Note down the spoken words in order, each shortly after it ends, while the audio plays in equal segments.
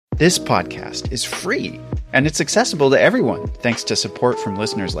This podcast is free, and it's accessible to everyone thanks to support from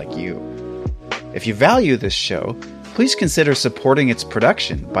listeners like you. If you value this show, please consider supporting its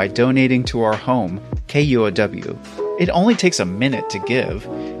production by donating to our home, KUOW. It only takes a minute to give,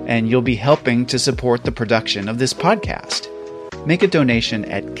 and you'll be helping to support the production of this podcast. Make a donation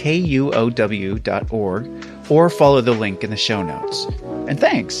at kuow.org or follow the link in the show notes. And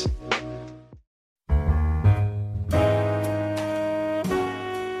thanks!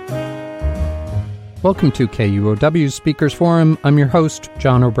 Welcome to KUOW's Speakers Forum. I'm your host,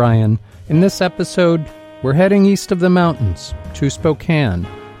 John O'Brien. In this episode, we're heading east of the mountains to Spokane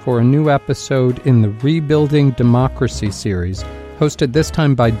for a new episode in the Rebuilding Democracy series, hosted this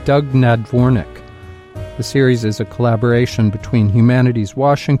time by Doug Nadvornik. The series is a collaboration between Humanities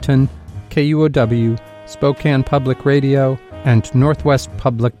Washington, KUOW, Spokane Public Radio, and Northwest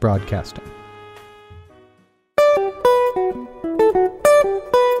Public Broadcasting.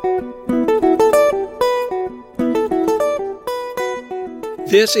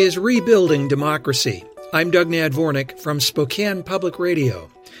 This is Rebuilding Democracy. I'm Doug Nadvornik from Spokane Public Radio.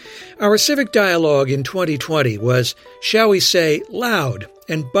 Our civic dialogue in 2020 was, shall we say, loud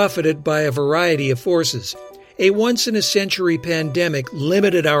and buffeted by a variety of forces. A once-in-a-century pandemic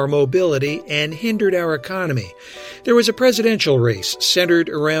limited our mobility and hindered our economy. There was a presidential race centered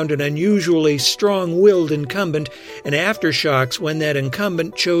around an unusually strong-willed incumbent and aftershocks when that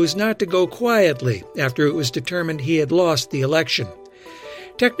incumbent chose not to go quietly after it was determined he had lost the election.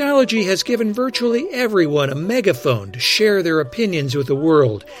 Technology has given virtually everyone a megaphone to share their opinions with the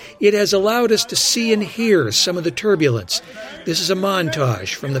world. It has allowed us to see and hear some of the turbulence. This is a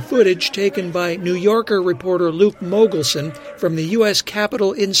montage from the footage taken by New Yorker reporter Luke Mogelson from the U.S.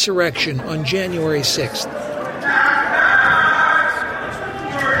 Capitol insurrection on January 6th.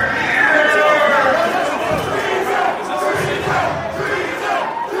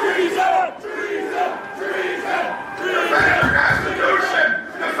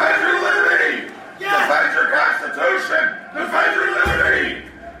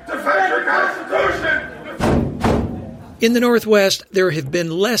 In the Northwest, there have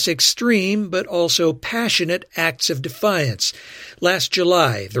been less extreme but also passionate acts of defiance. Last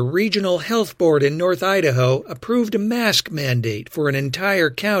July, the Regional Health Board in North Idaho approved a mask mandate for an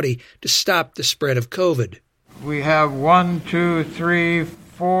entire county to stop the spread of COVID. We have 1, 2, 3,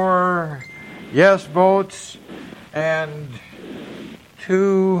 4 yes votes and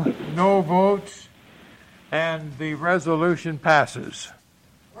 2 no votes, and the resolution passes.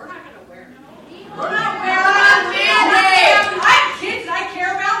 We're not going to wear it. We're not wearing it. I have kids I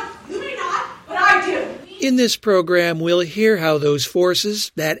care about. You may not, but I do. In this program, we'll hear how those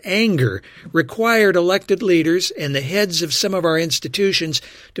forces, that anger, required elected leaders and the heads of some of our institutions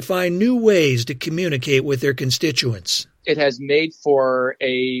to find new ways to communicate with their constituents. It has made for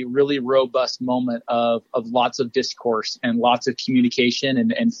a really robust moment of lots of discourse and lots of communication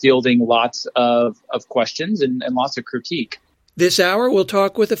and fielding lots of questions and lots of critique. This hour, we'll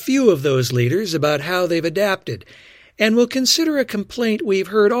talk with a few of those leaders about how they've adapted. And we'll consider a complaint we've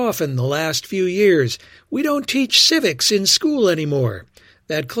heard often the last few years. We don't teach civics in school anymore.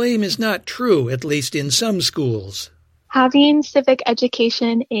 That claim is not true, at least in some schools. Having civic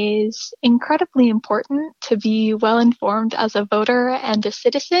education is incredibly important to be well-informed as a voter and a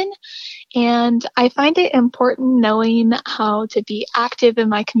citizen, and I find it important knowing how to be active in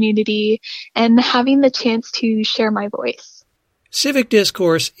my community and having the chance to share my voice. Civic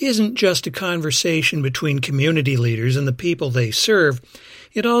discourse isn't just a conversation between community leaders and the people they serve.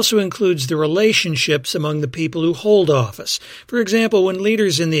 It also includes the relationships among the people who hold office. For example, when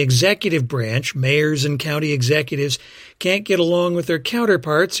leaders in the executive branch, mayors and county executives, can't get along with their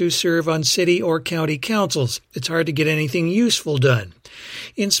counterparts who serve on city or county councils, it's hard to get anything useful done.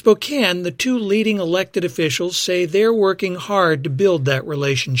 In Spokane, the 2 leading elected officials say they're working hard to build that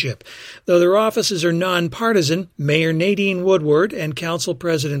relationship. Though their offices are nonpartisan, Mayor Nadine Woodward and Council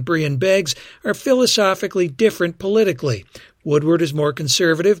President Breean Beggs are philosophically different politically. Woodward is more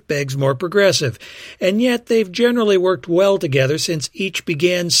conservative, Beggs more progressive, and yet they've generally worked well together since each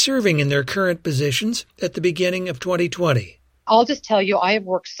began serving in their current positions at the beginning of 2020. I'll just tell you, I have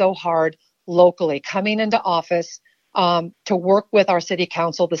worked so hard locally, coming into office to work with our city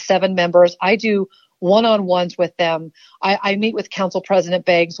council, the 7 members. I do one-on-ones with them. I meet with Council President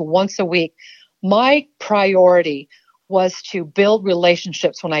Beggs once a week. My priority was to build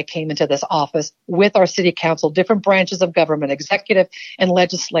relationships when I came into this office with our city council, different branches of government, executive and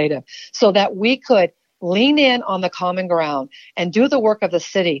legislative, so that we could lean in on the common ground and do the work of the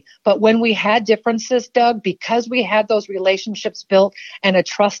city. But when we had differences, Doug, because we had those relationships built and a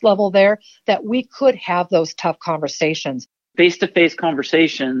trust level there, that we could have those tough conversations. face-to-face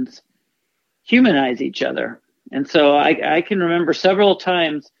conversations humanize each other. And so I can remember several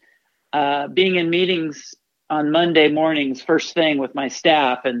times being in meetings on Monday mornings, first thing with my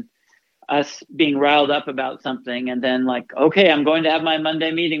staff, and us being riled up about something. And then like, okay, I'm going to have my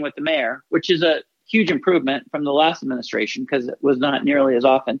Monday meeting with the mayor, which is a huge improvement from the last administration because it was not nearly as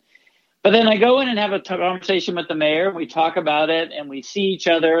often. But then I go in and have a conversation with the mayor. We talk about it and we see each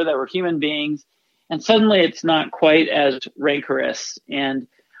other, that we're human beings. And suddenly it's not quite as rancorous. And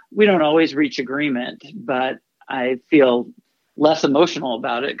we don't always reach agreement, but I feel less emotional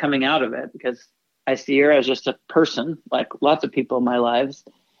about it coming out of it because I see her as just a person, like lots of people in my lives.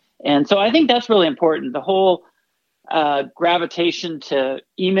 And so I think that's really important. The whole gravitation to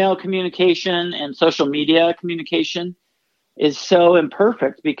email communication and social media communication is so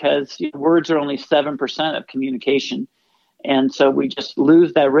imperfect because words are only 7% of communication. And so we just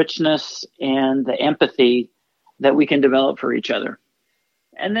lose that richness and the empathy that we can develop for each other.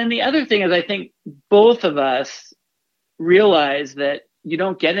 And then the other thing is I think both of us realize that you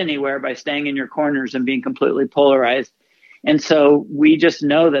don't get anywhere by staying in your corners and being completely polarized. And so we just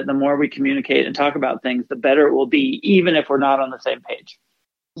know that the more we communicate and talk about things, the better it will be, even if we're not on the same page.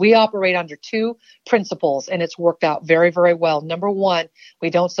 We operate under two principles, and it's worked out very, very well. Number one, we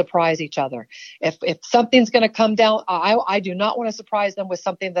don't surprise each other. If something's going to come down, I do not want to surprise them with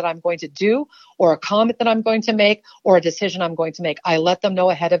something that I'm going to do or a comment that I'm going to make or a decision I'm going to make. I let them know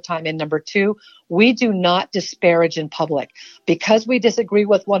ahead of time. And number two, we do not disparage in public. Because we disagree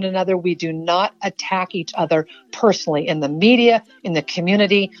with one another, we do not attack each other personally in the media, in the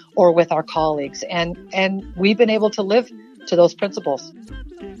community, or with our colleagues. And we've been able to live to those principles.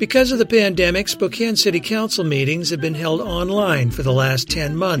 Because of the pandemic, Spokane City Council meetings have been held online for the last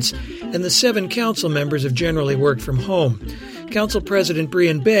 10 months, and the 7 council members have generally worked from home. Council President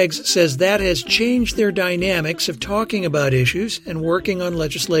Brian Beggs says that has changed their dynamics of talking about issues and working on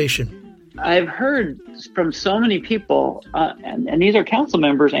legislation. I've heard from so many people, and these are council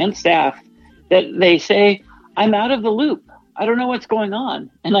members and staff, that they say, I'm out of the loop. I don't know what's going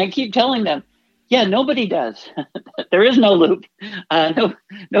on. And I keep telling them, yeah, nobody does. There is no loop.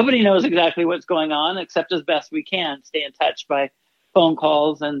 Nobody knows exactly what's going on, except as best we can stay in touch by phone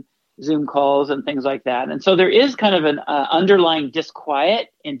calls and Zoom calls and things like that. And so there is kind of an underlying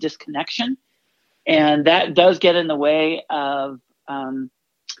disquiet and disconnection. And that does get in the way of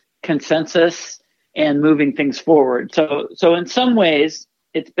consensus and moving things forward. So in some ways,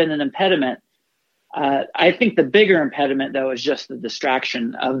 it's been an impediment. I think the bigger impediment, though, is just the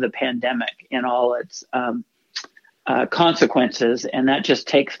distraction of the pandemic and all its consequences, and that just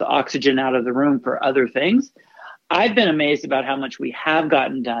takes the oxygen out of the room for other things. I've been amazed about how much we have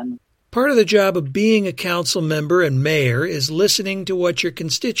gotten done. Part of the job of being a council member and mayor is listening to what your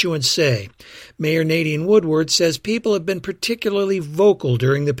constituents say. Mayor Nadine Woodward says people have been particularly vocal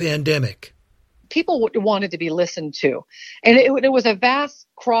during the pandemic. People wanted to be listened to, and it was a vast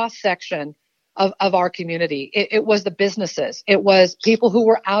cross-section of our community. It was the businesses. It was people who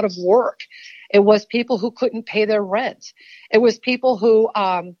were out of work. It was people who couldn't pay their rent. It was people who,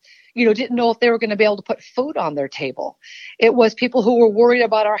 didn't know if they were going to be able to put food on their table. It was people who were worried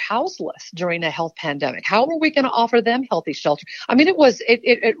about our houseless during a health pandemic. How were we going to offer them healthy shelter? I mean,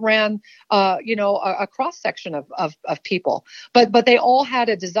 it ran, a cross section of people, but they all had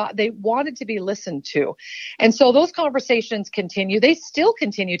a desire. They wanted to be listened to. And so those conversations continue. They still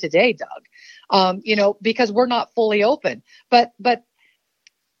continue today, Doug. Because we're not fully open, but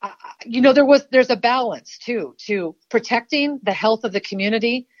there's a balance too, to protecting the health of the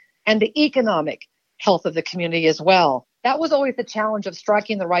community and the economic health of the community as well. That was always the challenge of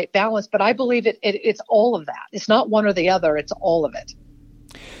striking the right balance, but I believe it's all of that. It's not one or the other, it's all of it.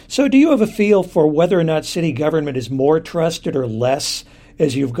 So do you have a feel for whether or not city government is more trusted or less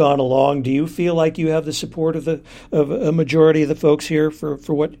as you've gone along? Do you feel like you have the support of a majority of the folks here for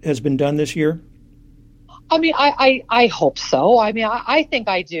what has been done this year? I mean, I hope so. I mean, I think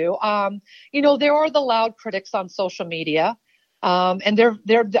I do. There are the loud critics on social media, and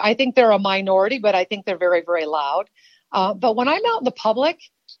I think they're a minority, but I think they're very, very loud. But when I'm out in the public,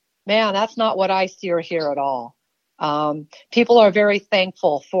 man, that's not what I see or hear at all. People are very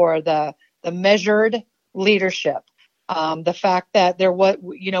thankful for the measured leadership. The fact that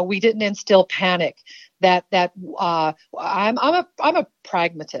we didn't instill panic, that I'm a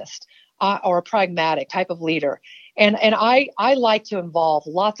pragmatist. Or a pragmatic type of leader. And I like to involve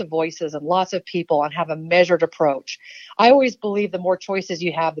lots of voices and lots of people and have a measured approach. I always believe the more choices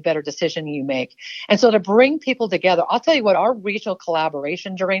you have, the better decision you make. And so to bring people together, I'll tell you what, our regional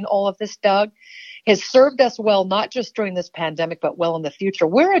collaboration during all of this, Doug, has served us well, not just during this pandemic, but well in the future.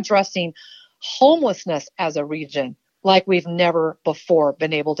 We're addressing homelessness as a region like we've never before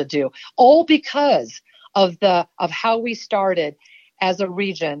been able to do, all because of how we started as a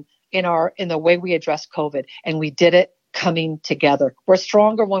region in the way we addressed COVID, and we did it coming together. We're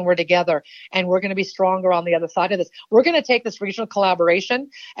stronger when we're together, and we're going to be stronger on the other side of this. We're going to take this regional collaboration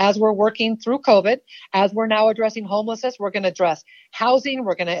as we're working through COVID, as we're now addressing homelessness. We're going to address housing.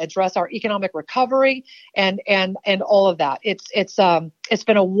 We're going to address our economic recovery and all of that. It's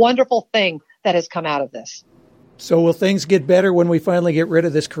been a wonderful thing that has come out of this. So will things get better when we finally get rid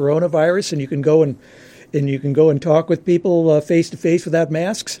of this coronavirus and you can go and talk with people face to face without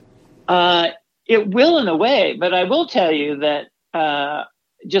masks? It will in a way, but I will tell you that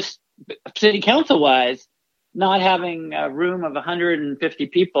just city council wise, not having a room of 150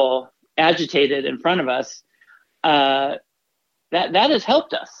 people agitated in front of us, that has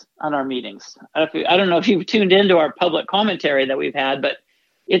helped us on our meetings. I don't know if you've tuned into our public commentary that we've had, but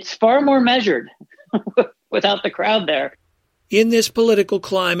it's far more measured without the crowd there. In this political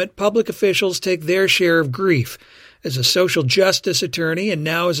climate, public officials take their share of grief. As a social justice attorney and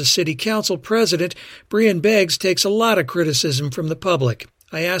now as a city council president, Brian Beggs takes a lot of criticism from the public.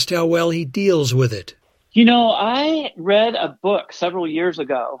 I asked how well he deals with it. You know, I read a book several years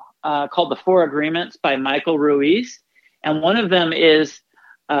ago called The Four Agreements by Michael Ruiz. And one of them is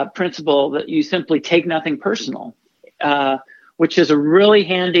a principle that you simply take nothing personal, which is a really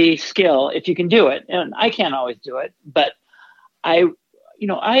handy skill if you can do it. And I can't always do it, but I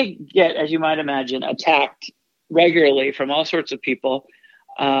get, as you might imagine, attacked regularly from all sorts of people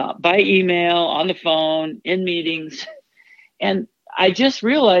by email, on the phone, in meetings. And I just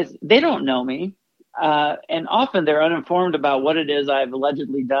realized they don't know me. And often they're uninformed about what it is I've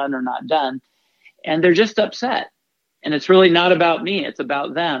allegedly done or not done. And they're just upset. And it's really not about me. It's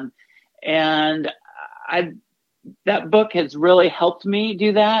about them. And that book has really helped me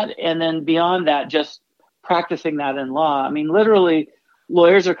do that. And then beyond that, just practicing that in law. I mean, literally,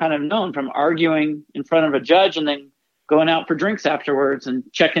 lawyers are kind of known from arguing in front of a judge and then going out for drinks afterwards and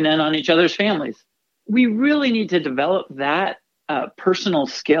checking in on each other's families. We really need to develop that personal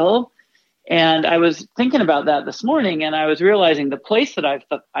skill. And I was thinking about that this morning, and I was realizing the place that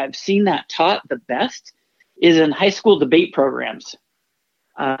I've seen that taught the best is in high school debate programs.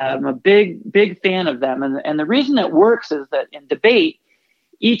 I'm a big fan of them. And the reason it works is that in debate,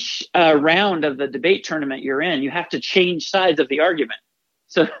 each round of the debate tournament you're in, you have to change sides of the argument.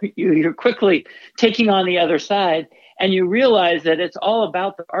 So you're quickly taking on the other side, and you realize that it's all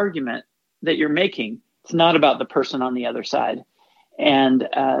about the argument that you're making. It's not about the person on the other side. And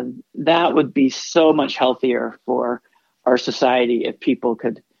that would be so much healthier for our society if people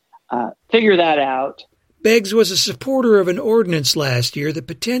could figure that out. Beggs was a supporter of an ordinance last year that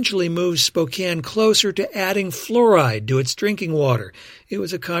potentially moves Spokane closer to adding fluoride to its drinking water. It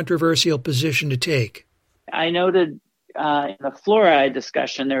was a controversial position to take. I noted in the fluoride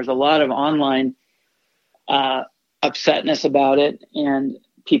discussion, there's a lot of online upsetness about it and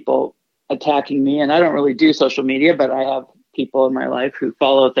people attacking me. And I don't really do social media, but I have people in my life who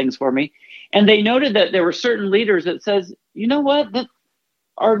follow things for me. And they noted that there were certain leaders that says, you know what,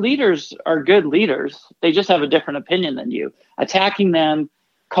 our leaders are good leaders. They just have a different opinion than you. Attacking them,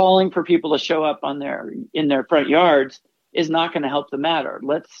 calling for people to show up in their front yards is not going to help the matter.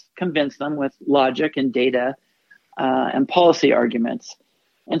 Let's convince them with logic and data and policy arguments.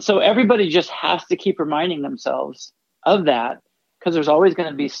 And so everybody just has to keep reminding themselves of that, because there's always going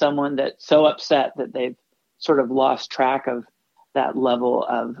to be someone that's so upset that they've sort of lost track of that level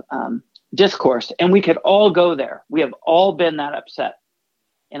of discourse. And we could all go there. We have all been that upset.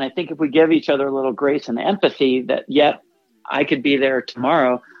 And I think if we give each other a little grace and empathy that, yep, I could be there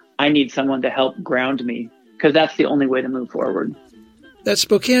tomorrow, I need someone to help ground me, because that's the only way to move forward. That's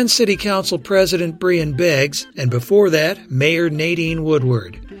Spokane City Council President Brian Beggs, and before that, Mayor Nadine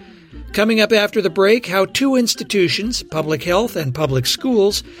Woodward. Coming up after the break, how two institutions, public health and public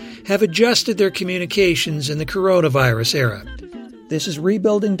schools, have adjusted their communications in the coronavirus era. This is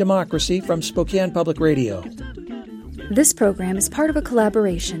Rebuilding Democracy from Spokane Public Radio. This program is part of a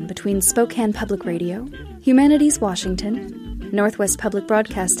collaboration between Spokane Public Radio, Humanities Washington, Northwest Public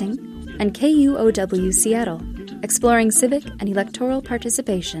Broadcasting, and KUOW Seattle, exploring civic and electoral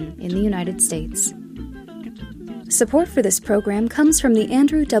participation in the United States. Support for this program comes from the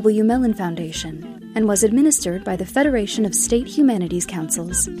Andrew W. Mellon Foundation and was administered by the Federation of State Humanities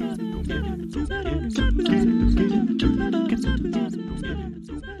Councils.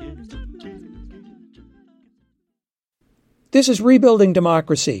 This is Rebuilding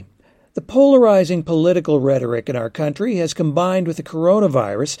Democracy. The polarizing political rhetoric in our country has combined with the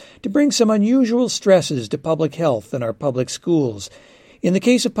coronavirus to bring some unusual stresses to public health and our public schools. In the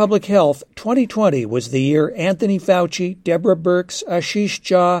case of public health, 2020 was the year Anthony Fauci, Deborah Birx, Ashish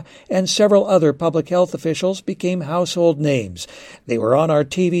Jha, and several other public health officials became household names. They were on our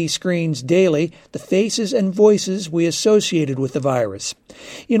TV screens daily, the faces and voices we associated with the virus.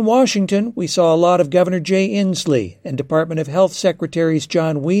 In Washington, we saw a lot of Governor Jay Inslee and Department of Health Secretaries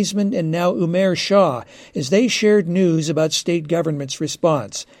John Weisman and now Umair Shah as they shared news about state government's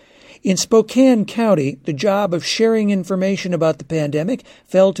response. In Spokane County, the job of sharing information about the pandemic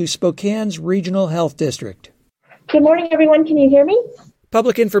fell to Spokane's Regional Health District. Good morning, everyone. Can you hear me?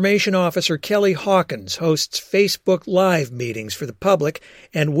 Public Information Officer Kelly Hawkins hosts Facebook Live meetings for the public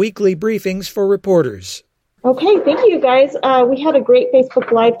and weekly briefings for reporters. Okay, thank you, guys. We had a great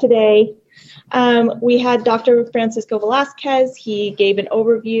Facebook Live today. We had Dr. Francisco Velasquez. He gave an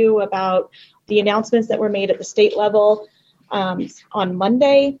overview about the announcements that were made at the state level on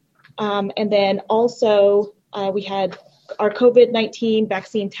Monday. And then also we had our COVID-19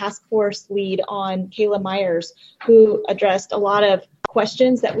 vaccine task force lead on Kayla Myers, who addressed a lot of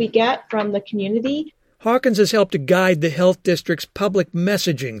questions that we get from the community. Hawkins has helped to guide the health district's public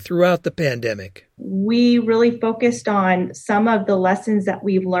messaging throughout the pandemic. We really focused on some of the lessons that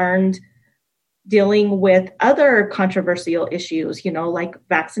we've learned dealing with other controversial issues, like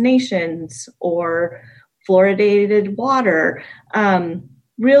vaccinations or fluoridated water.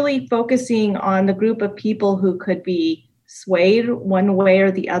 Really focusing on the group of people who could be swayed one way or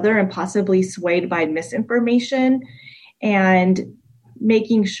the other and possibly swayed by misinformation, and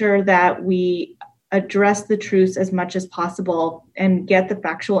making sure that we address the truths as much as possible and get the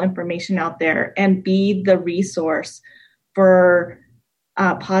factual information out there and be the resource for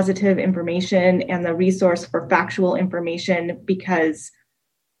positive information and the resource for factual information, because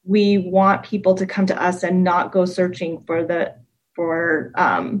we want people to come to us and not go searching for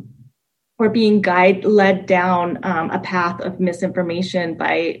being led down a path of misinformation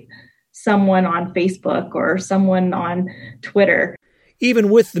by someone on Facebook or someone on Twitter.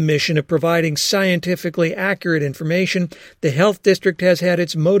 Even with the mission of providing scientifically accurate information, the health district has had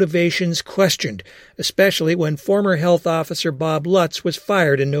its motivations questioned, especially when former health officer Bob Lutz was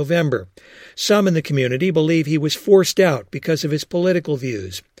fired in November. Some in the community believe he was forced out because of his political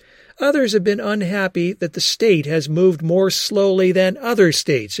views. Others have been unhappy that the state has moved more slowly than other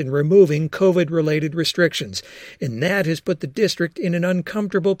states in removing COVID-related restrictions, and that has put the district in an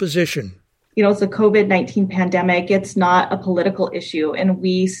uncomfortable position. It's a COVID-19 pandemic. It's not a political issue. And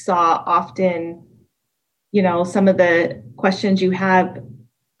we saw often, some of the questions you have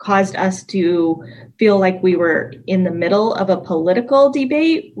caused us to feel like we were in the middle of a political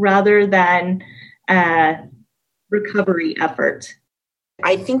debate rather than a recovery effort.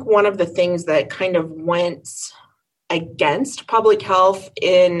 I think one of the things that kind of went against public health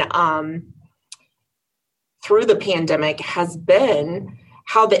through the pandemic has been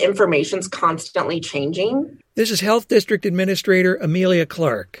how the information's constantly changing. This is Health District Administrator Amelia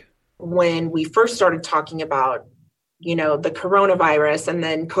Clark. When we first started talking about, the coronavirus and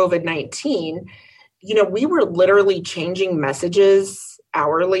then COVID-19, we were literally changing messages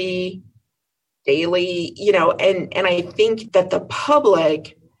hourly, daily, and I think that the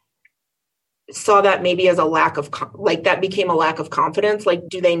public saw that maybe as a lack of, that became a lack of confidence.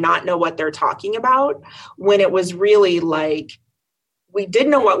 Do they not know what they're talking about? When it was really we did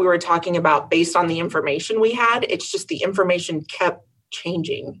know what we were talking about based on the information we had. It's just the information kept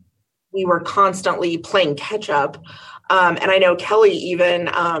changing. We were constantly playing catch up. And I know Kelly even,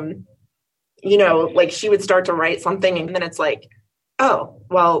 she would start to write something and then it's oh,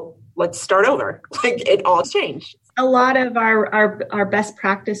 well, let's start over. It all changed. A lot of our best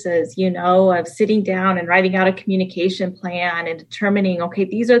practices, of sitting down and writing out a communication plan and determining, okay,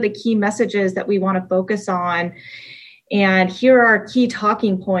 these are the key messages that we want to focus on. And here are our key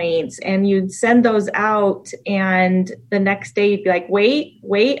talking points. And you'd send those out. And the next day you'd be like,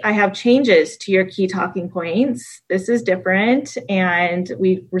 wait, I have changes to your key talking points. This is different. And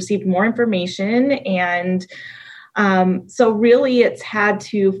we've received more information. And so really it's had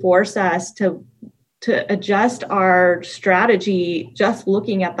to force us to adjust our strategy, just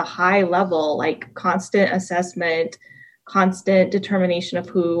looking at the high level, constant assessment, constant determination of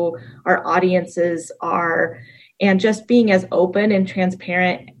who our audiences are, and just being as open and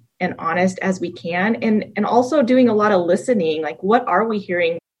transparent and honest as we can. And also doing a lot of listening, what are we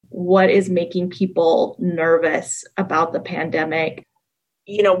hearing? What is making people nervous about the pandemic?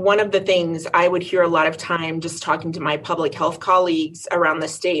 One of the things I would hear a lot of time just talking to my public health colleagues around the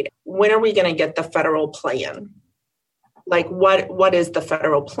state, when are we going to get the federal plan? What is the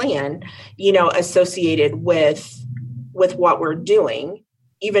federal plan, associated with what we're doing?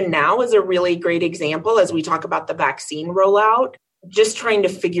 Even now is a really great example as we talk about the vaccine rollout. just trying to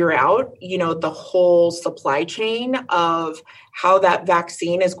figure out, the whole supply chain of how that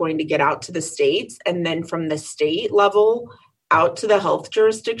vaccine is going to get out to the states, and then from the state level out to the health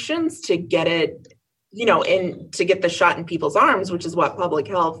jurisdictions to get it, to get the shot in people's arms, which is what public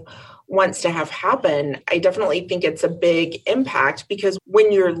health wants to have happen. I definitely think it's a big impact, because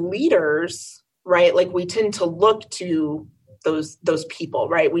when you're leaders, right, like we tend to look to those people,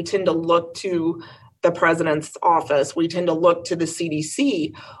 right? We tend to look to the president's office. We tend to look to the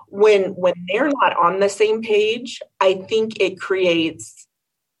CDC. When they're not on the same page, I think it creates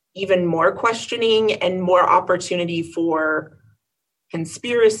even more questioning and more opportunity for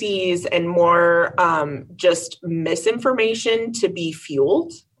conspiracies and more just misinformation to be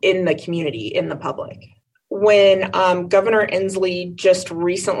fueled in the community, in the public. When Governor Inslee just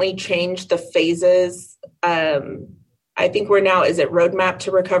recently changed the phases, I think we're now, is it roadmap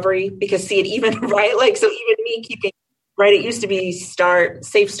to recovery? Because see it even, right? Like, so even me keeping, right? It used to be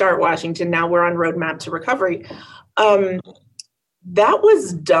Safe Start Washington. Now we're on roadmap to recovery. That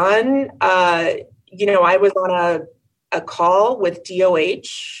was done. I was on a call with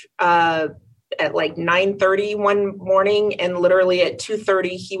DOH at like 9:30 one morning, and literally at 2:30,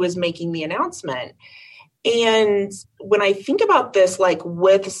 he was making the announcement. And when I think about this, like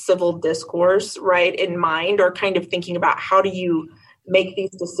with civil discourse, right, in mind, or kind of thinking about how do you make these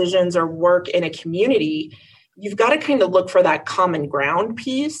decisions or work in a community, you've got to kind of look for that common ground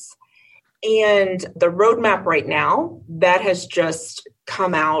piece. And the roadmap right now, that has just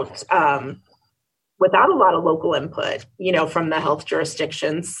come out without a lot of local input, from the health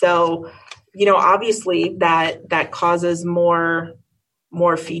jurisdictions. So, obviously that causes more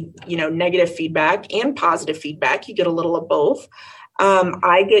negative feedback and positive feedback. You get a little of both.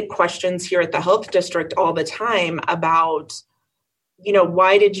 I get questions here at the health district all the time about,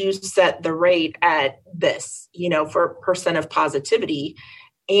 why did you set the rate at this, for percent of positivity?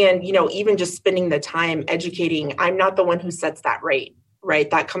 And, even just spending the time educating, I'm not the one who sets that rate, right?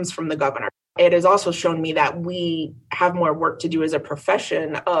 That comes from the governor. It has also shown me that we have more work to do as a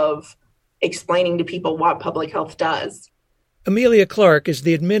profession of explaining to people what public health does. Amelia Clark is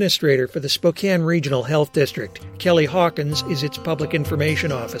the administrator for the Spokane Regional Health District. Kelly Hawkins is its public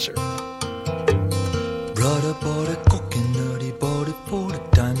information officer. Brother bought a coconut, he bought it for the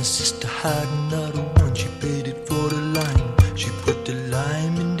time. His sister had another one, she paid it for the lime. She put the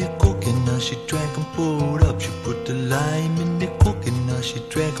lime in the coconut, she drank and poured up. She put the lime in the coconut, she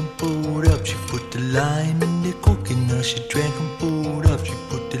drank and poured up. She put the lime in the coconut, she drank and poured up. She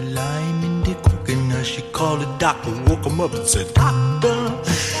put the lime in the coconut, she called the doctor, woke him up and said, "Doctor,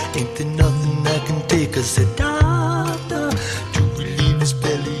 ain't there nothing I can take?" I said, "Doctor, to relieve his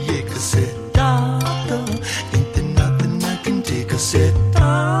bellyache." I said, "Doctor, ain't there nothing I can take?" I said,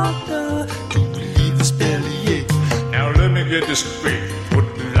 "Doctor, to relieve his bellyache." Now let me get this straight.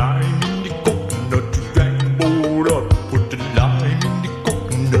 Put the lime in the coconut, you drank and poured up. Put the lime in the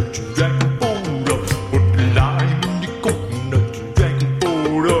coconut, you drank and poured up. Put the lime in the coconut, you drank and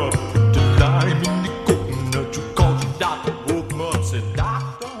poured up. Put the lime in the coconut, you called the doctor, woke him up, said,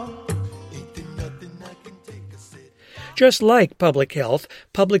 "Doctor, ain't there nothing I can take?" I said. Just like public health,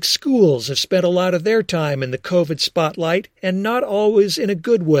 public schools have spent a lot of their time in the COVID spotlight, and not always in a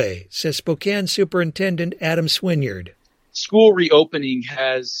good way, says Spokane Superintendent Adam Swinyard. School reopening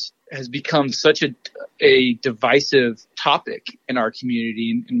has become such a divisive topic in our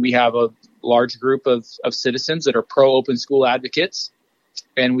community, and we have a large group of citizens that are pro-open school advocates,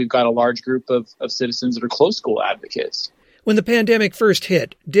 and we've got a large group of citizens that are closed school advocates. When the pandemic first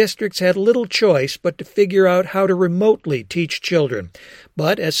hit, districts had little choice but to figure out how to remotely teach children.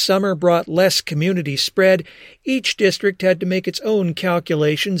 But as summer brought less community spread, each district had to make its own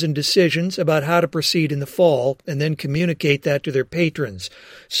calculations and decisions about how to proceed in the fall and then communicate that to their patrons.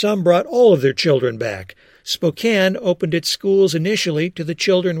 Some brought all of their children back. Spokane opened its schools initially to the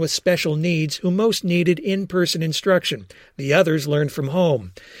children with special needs who most needed in-person instruction. The others learned from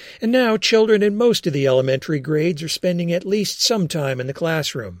home. And now children in most of the elementary grades are spending at least some time in the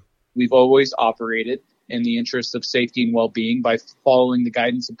classroom. We've always operated in the interest of safety and well-being by following the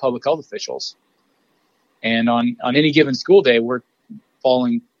guidance of public health officials. And on any given school day, we're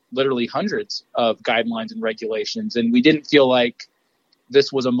following literally hundreds of guidelines and regulations. And we didn't feel like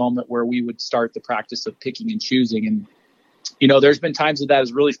this was a moment where we would start the practice of picking and choosing. And, there's been times that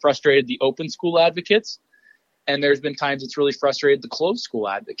has really frustrated the open school advocates, and there's been times it's really frustrated the closed school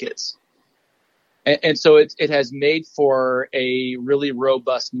advocates. And so it has made for a really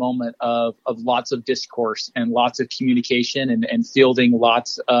robust moment of lots of discourse and lots of communication and fielding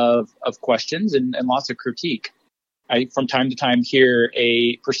lots of questions and lots of critique. I from time to time hear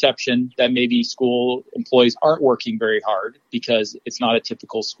a perception that maybe school employees aren't working very hard because it's not a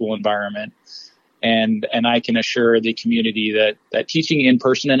typical school environment. And I can assure the community that teaching in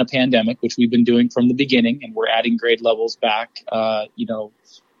person in a pandemic, which we've been doing from the beginning, and we're adding grade levels back.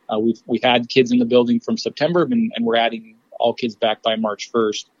 We've had kids in the building from September, and we're adding all kids back by March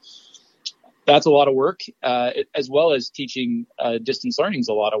 1st. That's a lot of work, as well as teaching distance learning is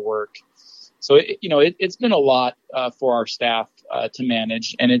a lot of work. So it's been a lot for our staff to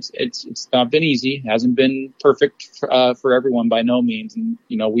manage, and it's not been easy. It hasn't been perfect for everyone by no means. And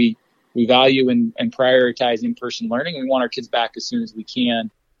we value and prioritize in-person learning. We want our kids back as soon as we can.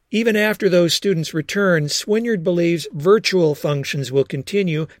 Even after those students return, Swinyard believes virtual functions will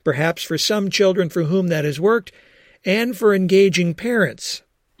continue, perhaps for some children for whom that has worked, and for engaging parents.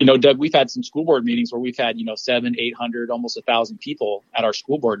 Doug, we've had some school board meetings where we've had, 700, 800, almost 1,000 people at our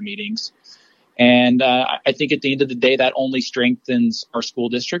school board meetings. And I think at the end of the day, that only strengthens our school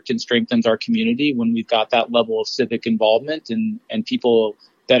district and strengthens our community when we've got that level of civic involvement and people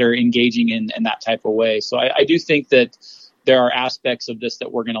that are engaging in that type of way. So I do think that there are aspects of this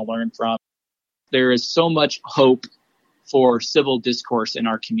that we're going to learn from. There is so much hope for civil discourse in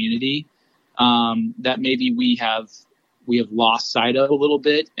our community that maybe we have lost sight of a little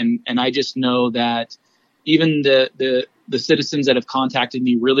bit. And I just know that even the citizens that have contacted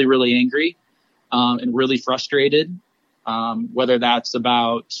me really, really angry and really frustrated, whether that's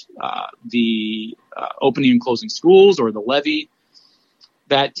about the opening and closing schools or the levy,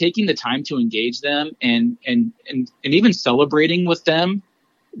 that taking the time to engage them and even celebrating with them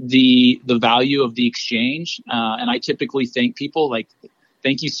the value of the exchange. And I typically thank people like,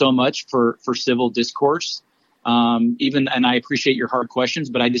 thank you so much for civil discourse. And I appreciate your hard questions,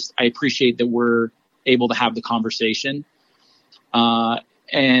 but I appreciate that we're able to have the conversation.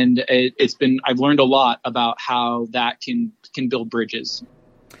 And I've learned a lot about how that can build bridges.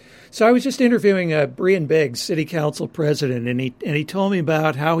 So I was just interviewing Brian Biggs, City Council President, and he told me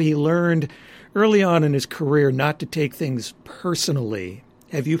about how he learned early on in his career not to take things personally.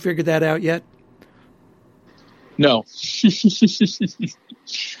 Have you figured that out yet? No.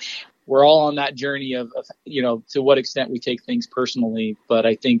 We're all on that journey of to what extent we take things personally. But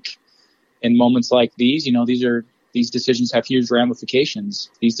I think in moments like these, these decisions have huge ramifications.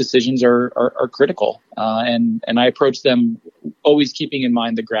 These decisions are critical. And I approach them always keeping in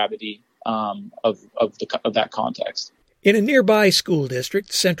mind the gravity of that context. In a nearby school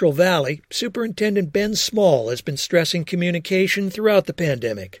district, Central Valley, Superintendent Ben Small has been stressing communication throughout the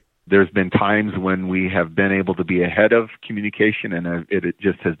pandemic. There's been times when we have been able to be ahead of communication and it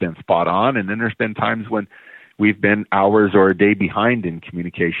just has been spot on. And then there's been times when we've been hours or a day behind in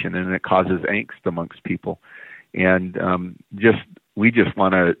communication and it causes angst amongst people. And we just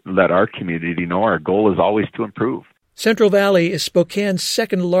want to let our community know our goal is always to improve. Central Valley is Spokane's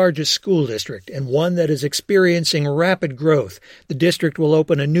second largest school district and one that is experiencing rapid growth. The district will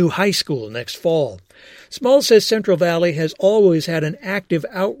open a new high school next fall. Small says Central Valley has always had an active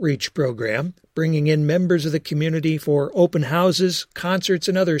outreach program, bringing in members of the community for open houses, concerts,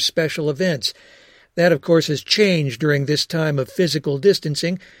 and other special events. That, of course, has changed during this time of physical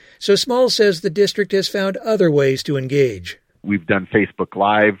distancing, so Small says the district has found other ways to engage. We've done Facebook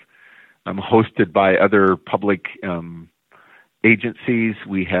Live, hosted by other public agencies.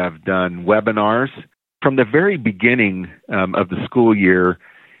 We have done webinars. From the very beginning of the school year,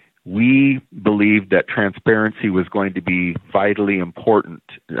 we believed that transparency was going to be vitally important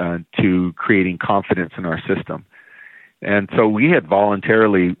to creating confidence in our system. And so we had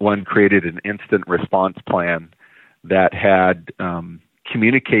voluntarily, created an instant response plan that had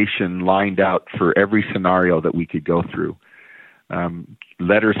communication lined out for every scenario that we could go through.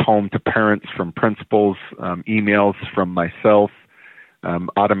 Letters home to parents from principals, emails from myself,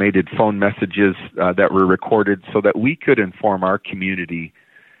 automated phone messages that were recorded so that we could inform our community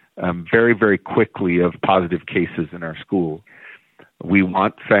very, very quickly of positive cases in our school. We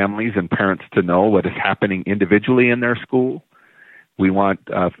want families and parents to know what is happening individually in their school. We want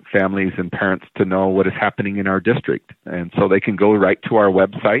families and parents to know what is happening in our district. And so they can go right to our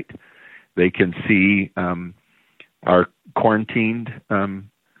website. They can see our quarantined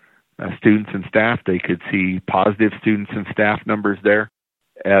students and staff. They could see positive students and staff numbers there.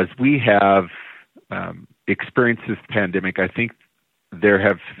 As we have experienced this pandemic, I think there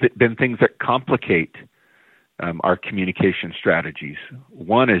have been things that complicate our communication strategies.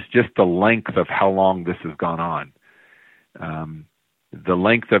 One is just the length of how long this has gone on. The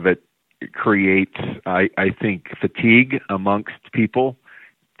length of it creates, I think, fatigue amongst people.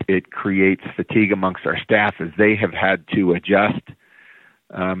 It creates fatigue amongst our staff as they have had to adjust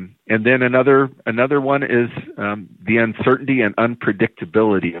And then another one is the uncertainty and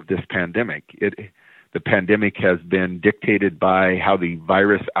unpredictability of this pandemic. The pandemic has been dictated by how the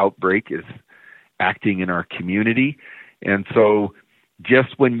virus outbreak is acting in our community. And so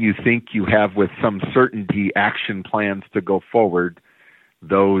just when you think you have with some certainty action plans to go forward,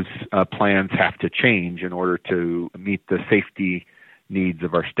 those plans have to change in order to meet the safety needs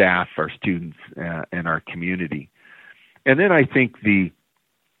of our staff, our students, and our community. And then I think the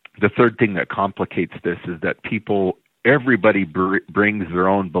third thing that complicates this is that everybody brings their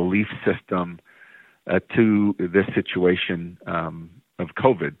own belief system to this situation of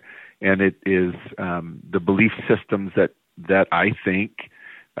COVID. And it is the belief systems that I think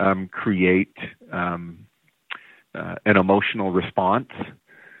create an emotional response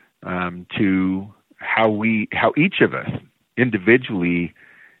to how each of us individually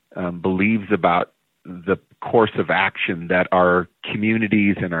believes about the course of action that our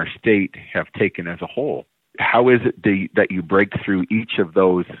communities and our state have taken as a whole. How is it that you break through each of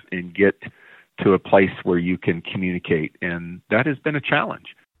those and get to a place where you can communicate? And that has been a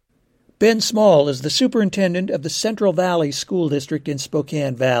challenge. Ben Small is the superintendent of the Central Valley School District in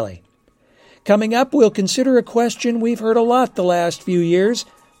Spokane Valley. Coming up, we'll consider a question we've heard a lot the last few years.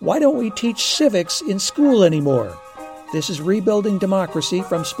 Why don't we teach civics in school anymore? This is Rebuilding Democracy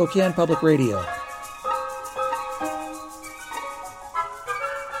from Spokane Public Radio.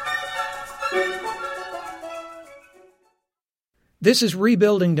 This is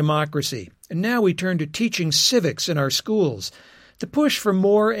Rebuilding Democracy, and now we turn to teaching civics in our schools. The push for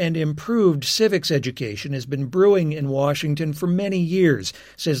more and improved civics education has been brewing in Washington for many years,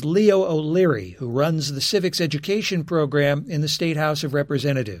 says Leo O'Leary, who runs the civics education program in the State House of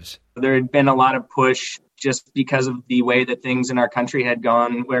Representatives. There had been a lot of push just because of the way that things in our country had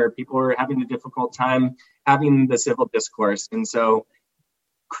gone, where people were having a difficult time having the civil discourse. And so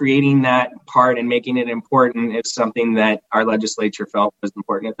creating that part and making it important is something that our legislature felt was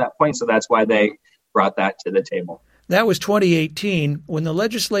important at that point. So that's why they brought that to the table. That was 2018, when the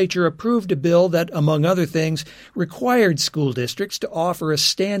legislature approved a bill that, among other things, required school districts to offer a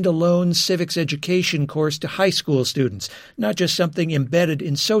standalone civics education course to high school students, not just something embedded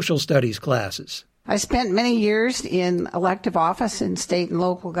in social studies classes. I spent many years in elective office in state and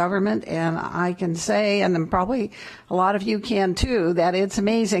local government, and I can say, and probably a lot of you can too, that it's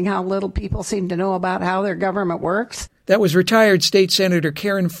amazing how little people seem to know about how their government works. That was retired State Senator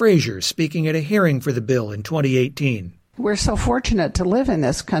Karen Frazier speaking at a hearing for the bill in 2018. We're so fortunate to live in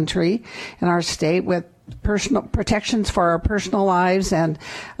this country, in our state, with personal protections for our personal lives and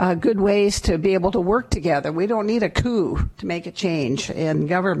good ways to be able to work together. We don't need a coup to make a change in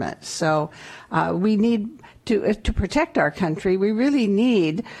government. So we need to protect our country. We really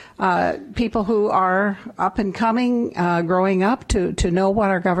need people who are up and coming, growing up, to know what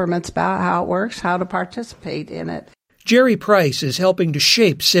our government's about, how it works, how to participate in it. Jerry Price is helping to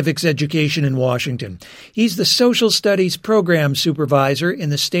shape civics education in Washington. He's the Social Studies Program Supervisor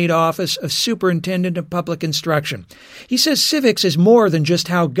in the State Office of Superintendent of Public Instruction. He says civics is more than just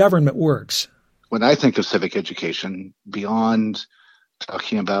how government works. When I think of civic education, beyond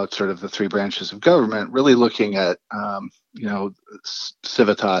talking about sort of the three branches of government, really looking at,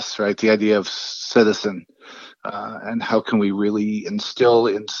 civitas, right? The idea of citizen, and how can we really instill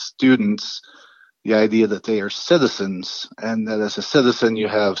in students the idea that they are citizens, and that as a citizen you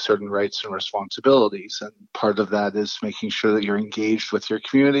have certain rights and responsibilities. And part of that is making sure that you're engaged with your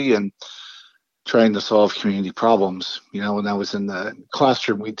community and trying to solve community problems. When I was in the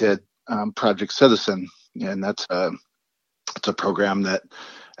classroom, we did Project Citizen, and it's a program that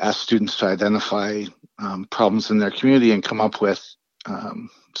asks students to identify problems in their community and come up with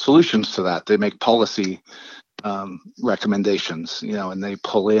solutions to that. They make policy recommendations, and they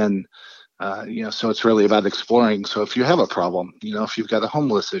pull in so it's really about exploring. So if you have a problem, if you've got a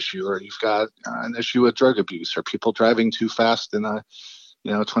homeless issue, or you've got an issue with drug abuse, or people driving too fast in a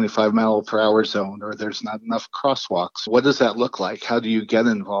 25 mile per hour zone, or there's not enough crosswalks, what does that look like? How do you get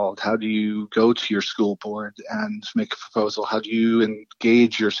involved? How do you go to your school board and make a proposal? How do you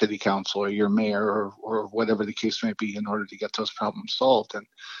engage your city council or your mayor or whatever the case may be in order to get those problems solved?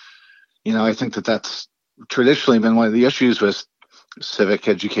 And I think that's traditionally been one of the issues with civic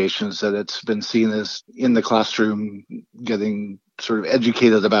education, is that it's been seen as in the classroom getting sort of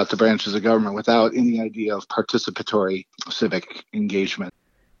educated about the branches of government without any idea of participatory civic engagement.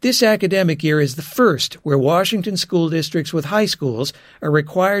 This academic year is the first where Washington school districts with high schools are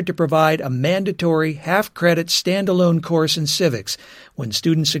required to provide a mandatory half-credit standalone course in civics. When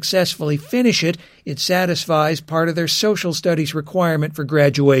students successfully finish it, it satisfies part of their social studies requirement for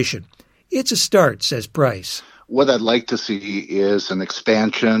graduation. It's a start, says Price. what I'd like to see is an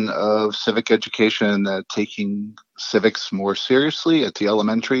expansion of civic education, taking civics more seriously at the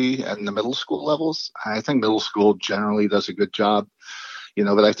elementary and the middle school levels. I think middle school generally does a good job,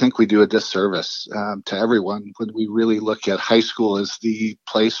 but I think we do a disservice to everyone when we really look at high school as the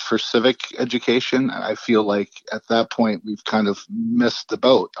place for civic education. I feel like at that point we've kind of missed the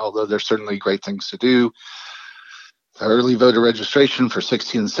boat, although there's certainly great things to do. Early voter registration for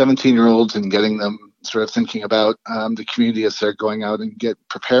 16 and 17-year-olds and getting them sort of thinking about the community as they're going out and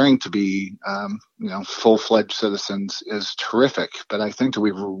preparing to be, full-fledged citizens is terrific. But I think that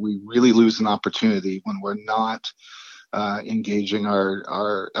we really lose an opportunity when we're not engaging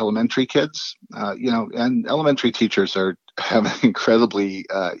our elementary kids, and elementary teachers have an incredibly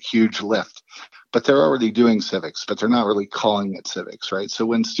huge lift, but they're already doing civics, but they're not really calling it civics, right? So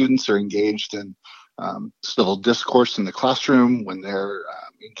when students are engaged in civil discourse in the classroom, when they're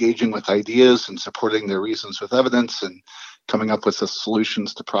engaging with ideas and supporting their reasons with evidence and coming up with the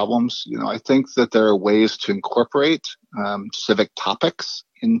solutions to problems, I think that there are ways to incorporate civic topics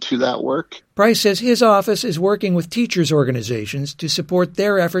into that work. Price says his office is working with teachers' organizations to support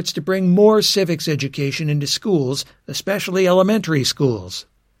their efforts to bring more civics education into schools, especially elementary schools.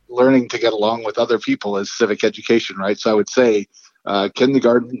 Learning to get along with other people is civic education, right? So I would say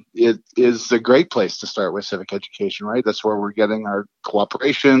kindergarten is a great place to start with civic education, right? That's where we're getting our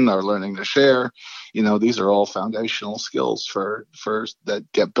cooperation, our learning to share. These are all foundational skills for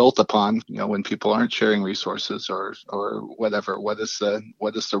that get built upon, when people aren't sharing resources or whatever. What is the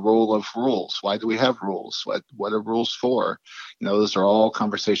role of rules? Why do we have rules? What are rules for? Those are all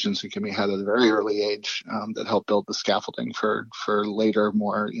conversations that can be had at a very early age that help build the scaffolding for later,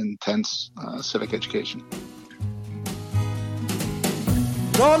 more intense civic education.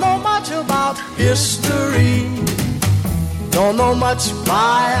 Don't know much about history, don't know much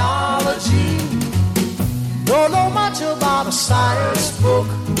biology, don't know much about a science book,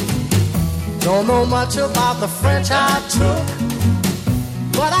 don't know much about the French I took,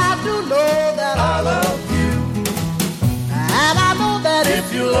 but I do know that I love you, and I know that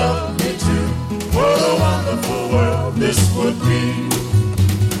if you love me too, what a wonderful world this would be.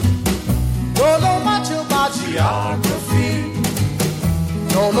 Don't know much about geography,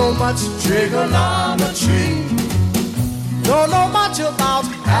 don't know much trigonometry, don't know much about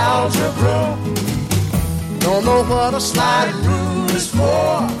algebra, don't know what a sliding rule is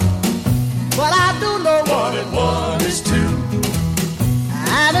for, but I do know 1 and 1 is 2.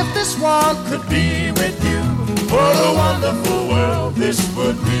 And if this one could be with you, what a wonderful world this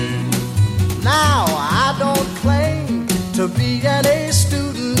would be. Now I don't claim to be an A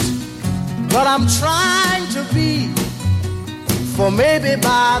student, but I'm trying to be. For maybe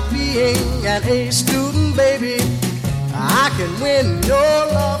by being an A student, baby, I can win your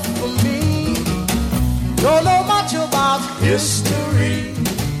love for me. Don't know much about history,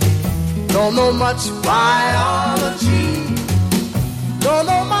 don't know much biology, don't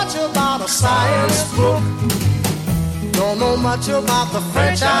know much about a science book, don't know much about the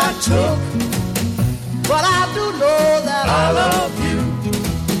French I took, but I do know that I love you,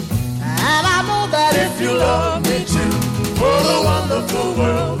 and I know that if you love me too, what a wonderful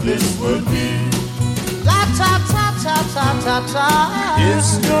world this would be. La ta ta ta ta ta ta.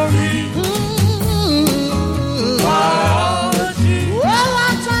 History. Biology. Well, la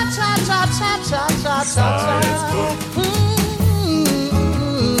ta ta ta ta ta ta ta. Science book.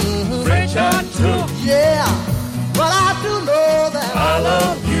 French I took. Yeah, but I do know that I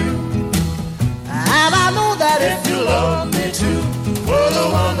love you, and I know that if you love me too, what a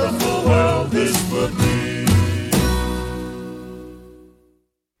wonderful world this would be.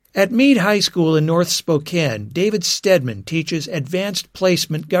 At Meade High School in North Spokane, David Stedman teaches advanced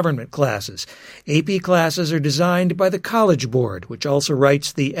placement government classes. AP classes are designed by the College Board, which also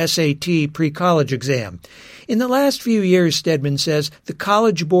writes the SAT pre-college exam. In the last few years, Stedman says, the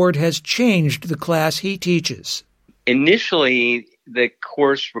College Board has changed the class he teaches. Initially, the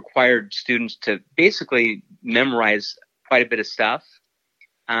course required students to basically memorize quite a bit of stuff.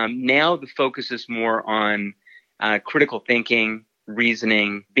 Now the focus is more on critical thinking,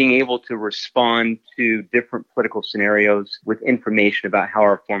 reasoning, being able to respond to different political scenarios with information about how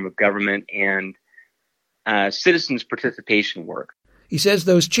our form of government and citizens' participation work. He says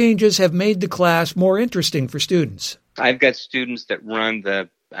those changes have made the class more interesting for students. I've got students that run the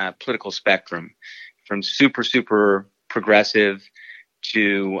political spectrum, from super progressive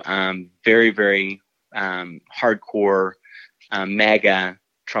to very, very hardcore MAGA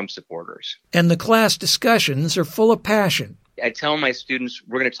Trump supporters. And the class discussions are full of passion. I tell my students,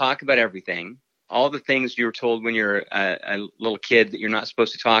 we're going to talk about everything. All the things you were told when you're a little kid that you're not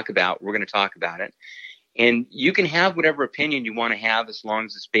supposed to talk about, we're going to talk about it. And you can have whatever opinion you want to have as long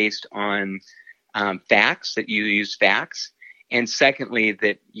as it's based on facts, that you use facts. And secondly,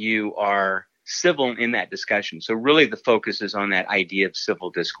 that you are civil in that discussion. So really the focus is on that idea of civil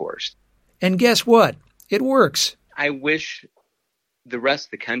discourse. And guess what? It works. I wish the rest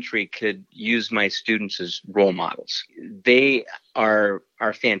of the country could use my students as role models. They are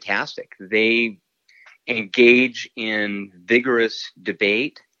fantastic. They engage in vigorous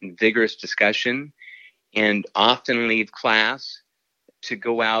debate and vigorous discussion, and often leave class to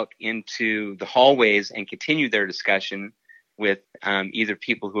go out into the hallways and continue their discussion with either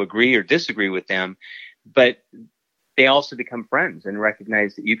people who agree or disagree with them. But they also become friends and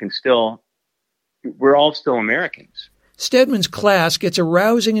recognize that we're all still Americans. Stedman's class gets a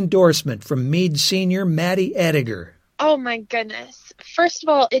rousing endorsement from Meade senior Maddie Ediger. Oh my goodness. First of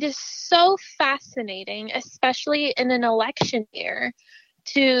all, it is so fascinating, especially in an election year,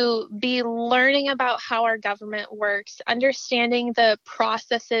 to be learning about how our government works, understanding the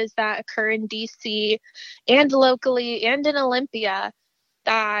processes that occur in DC and locally and in Olympia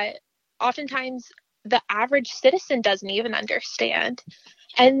that oftentimes the average citizen doesn't even understand.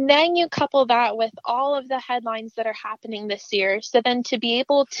 And then you couple that with all of the headlines that are happening this year. So then to be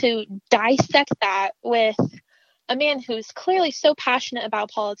able to dissect that with a man who's clearly so passionate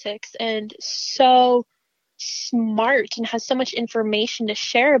about politics and so smart and has so much information to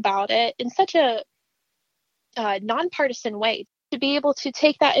share about it in such a nonpartisan way, to be able to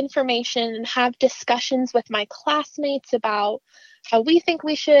take that information and have discussions with my classmates about how we think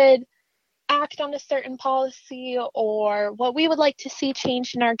we should act on a certain policy or what we would like to see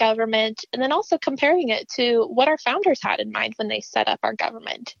changed in our government, and then also comparing it to what our founders had in mind when they set up our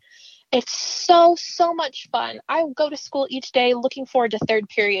government. It's so much fun. I go to school each day looking forward to third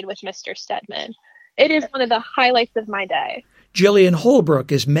period with Mr. Stedman. It is one of the highlights of my day. Jillian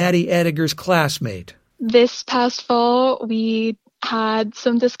Holbrook is Maddie Ediger's classmate. This past fall, we had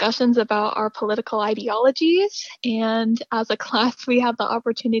some discussions about our political ideologies, and as a class we had the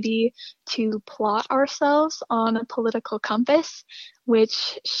opportunity to plot ourselves on a political compass,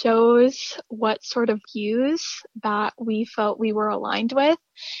 which shows what sort of views that we felt we were aligned with.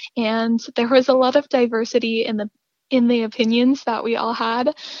 And there was a lot of diversity in the opinions that we all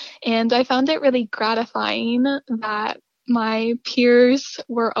had, and I found it really gratifying that my peers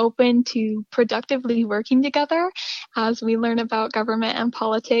were open to productively working together as we learn about government and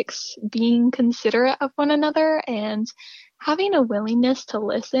politics, being considerate of one another, and having a willingness to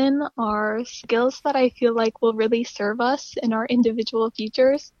listen are skills that I feel like will really serve us in our individual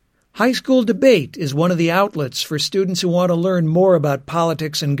futures. High school debate is one of the outlets for students who want to learn more about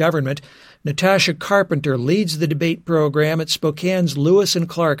politics and government. Natasha Carpenter leads the debate program at Spokane's Lewis and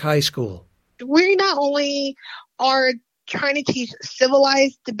Clark High School. We not only are trying to teach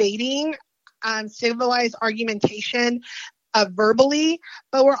civilized debating, civilized argumentation verbally,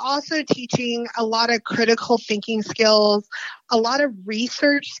 but we're also teaching a lot of critical thinking skills. A lot of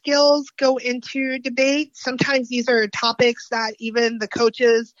research skills go into debate. Sometimes these are topics that even the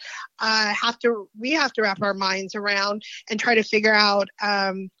coaches we have to wrap our minds around and try to figure out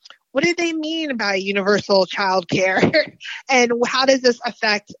what do they mean by universal child care? And how does this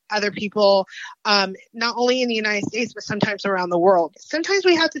affect other people, not only in the United States, but sometimes around the world? Sometimes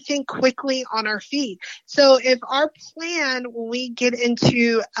we have to think quickly on our feet. So if our plan, when we get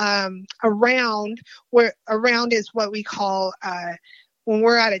into a round, where a round is what we call when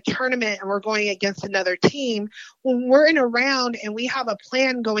we're at a tournament and we're going against another team, when we're in a round and we have a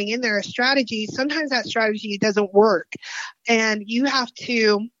plan going in there, a strategy, sometimes that strategy doesn't work. And you have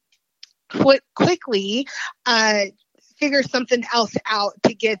to quickly figure something else out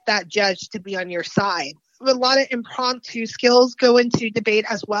to get that judge to be on your side. A lot of impromptu skills go into debate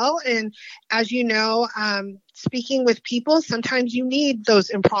as well. And as you know, speaking with people, sometimes you need those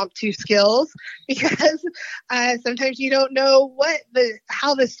impromptu skills because sometimes you don't know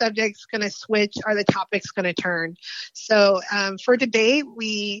how the subject's going to switch or the topic's going to turn. So for debate,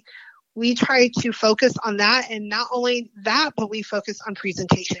 we try to focus on that, and not only that, but we focus on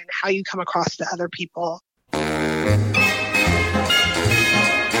presentation, how you come across to other people.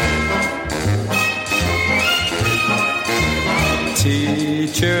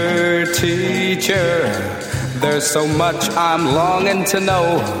 Teacher, teacher, there's so much I'm longing to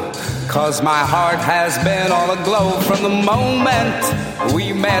know, 'cause my heart has been all aglow from the moment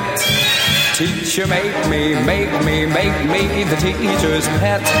we met. Teacher, make me the teacher's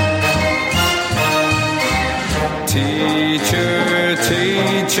pet. Teacher,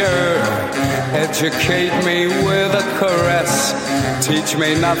 teacher, educate me with a caress. Teach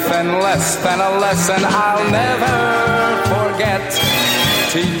me nothing less than a lesson I'll never forget.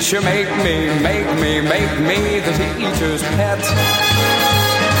 Teacher, make me the teacher's pet.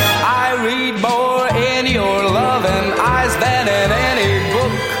 I read more in your loving eyes than in any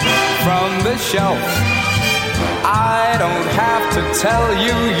book from the shelf. I don't have to tell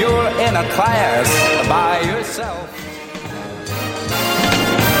you you're in a class by yourself.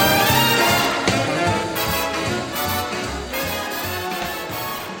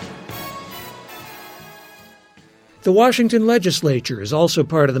 The Washington legislature is also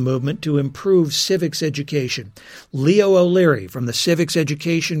part of the movement to improve civics education. Leo O'Leary from the Civics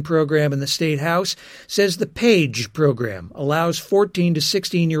Education Program in the State House says the PAGE program allows 14 to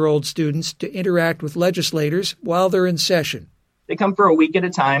 16-year-old students to interact with legislators while they're in session. They come for a week at a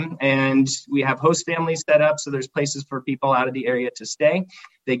time, and we have host families set up, so there's places for people out of the area to stay.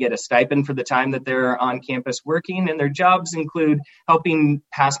 They get a stipend for the time that they're on campus working, and their jobs include helping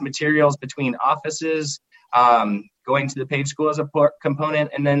pass materials between offices, going to the PAGE school as a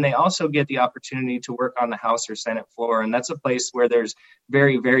component, and then they also get the opportunity to work on the House or Senate floor, and that's a place where there's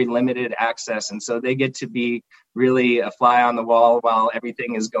very, very limited access, and so they get to be really a fly on the wall while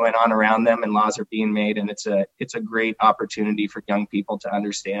everything is going on around them and laws are being made, and it's a great opportunity for young people to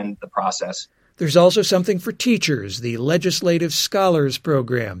understand the process. There's also something for teachers, the Legislative Scholars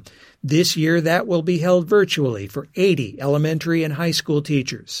Program. This year, that will be held virtually for 80 elementary and high school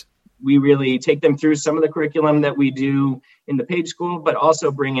teachers. We really take them through some of the curriculum that we do in the PAGE school, but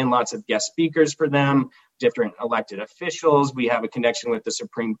also bring in lots of guest speakers for them, different elected officials. We have a connection with the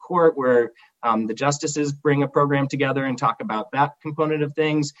Supreme Court where the justices bring a program together and talk about that component of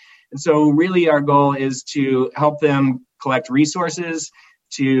things. And so really our goal is to help them collect resources,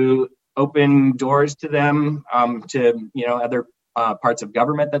 to open doors to them, to other parts of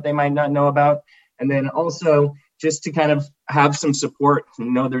government that they might not know about. And then also just to kind of have some support.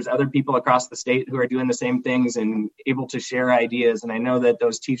 There's other people across the state who are doing the same things and able to share ideas. And I know that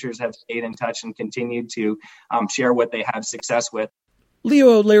those teachers have stayed in touch and continued to share what they have success with. Leo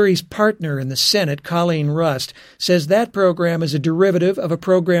O'Leary's partner in the Senate, Colleen Rust, says that program is a derivative of a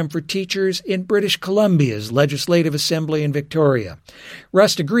program for teachers in British Columbia's Legislative Assembly in Victoria.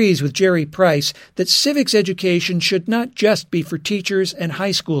 Rust agrees with Jerry Price that civics education should not just be for teachers and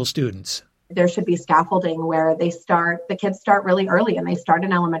high school students. There should be scaffolding where the kids start really early and they start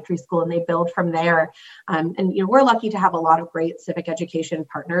in elementary school and they build from there. And we're lucky to have a lot of great civic education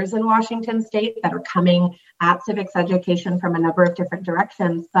partners in Washington state that are coming at civics education from a number of different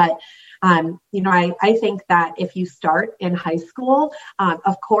directions. But I think that if you start in high school,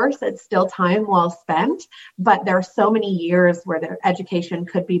 of course, it's still time well spent, but there are so many years where the education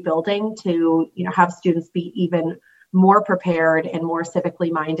could be building to, have students be even more prepared and more civically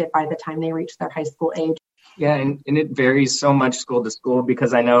minded by the time they reach their high school age. Yeah, and it varies so much school to school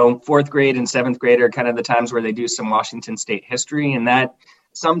because I know 4th grade and 7th grade are kind of the times where they do some Washington state history, and that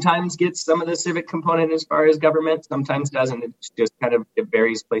sometimes gets some of the civic component as far as government, sometimes doesn't. It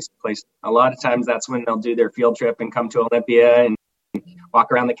varies place to place. A lot of times that's when they'll do their field trip and come to Olympia and walk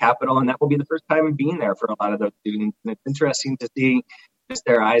around the Capitol, and that will be the first time being there for a lot of those students. And it's interesting to see just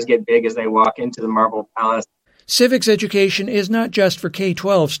their eyes get big as they walk into the Marble Palace. Civics education is not just for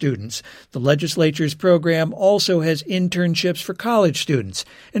K-12 students. The legislature's program also has internships for college students,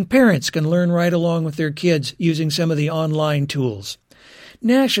 and parents can learn right along with their kids using some of the online tools.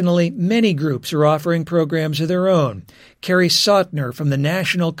 Nationally, many groups are offering programs of their own. Carrie Sautner from the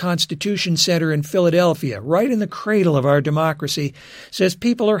National Constitution Center in Philadelphia, right in the cradle of our democracy, says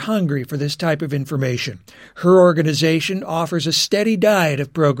people are hungry for this type of information. Her organization offers a steady diet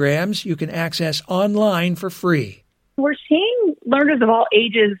of programs you can access online for free. We're seeing learners of all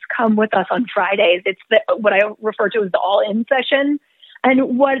ages come with us on Fridays. It's what I refer to as the all-in session.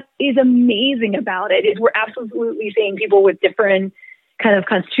 And what is amazing about it is we're absolutely seeing people with different kind of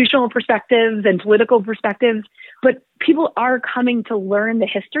constitutional perspectives and political perspectives, but people are coming to learn the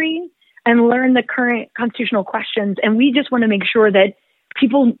history and learn the current constitutional questions. And we just want to make sure that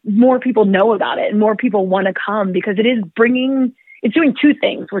more people know about it and more people want to come because it's doing two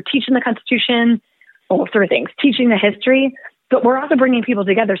things. We're teaching the Constitution, three things, teaching the history, but we're also bringing people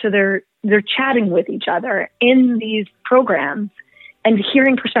together. So they're chatting with each other in these programs and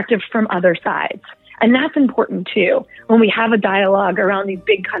hearing perspectives from other sides. And that's important, too, when we have a dialogue around these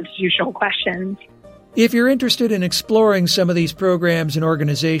big constitutional questions. If you're interested in exploring some of these programs and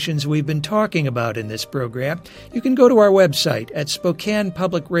organizations we've been talking about in this program, you can go to our website at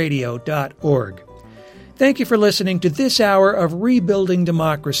SpokanePublicRadio.org. Thank you for listening to this hour of Rebuilding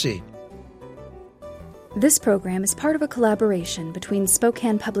Democracy. This program is part of a collaboration between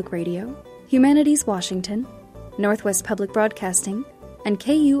Spokane Public Radio, Humanities Washington, Northwest Public Broadcasting, and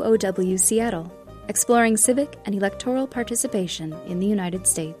KUOW Seattle. exploring civic and electoral participation in the United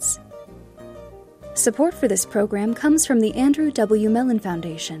States. Support for this program comes from the Andrew W. Mellon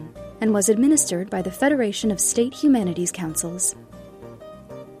Foundation and was administered by the Federation of State Humanities Councils.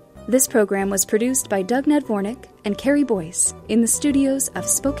 This program was produced by Doug Nadvornik and Carrie Boyce in the studios of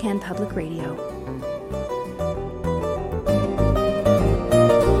Spokane Public Radio.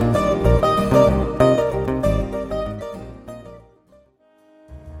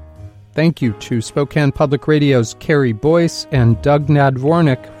 Thank you to Spokane Public Radio's Carrie Boyce and Doug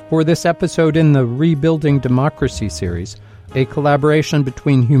Nadvornik for this episode in the Rebuilding Democracy series, a collaboration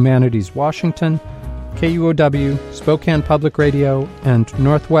between Humanities Washington, KUOW, Spokane Public Radio, and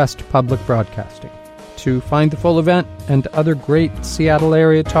Northwest Public Broadcasting. To find the full event and other great Seattle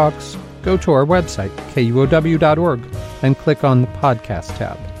area talks, go to our website, kuow.org, and click on the podcast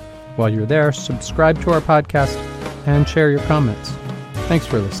tab. While you're there, subscribe to our podcast and share your comments. Thanks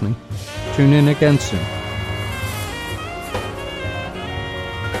for listening. Tune in again soon.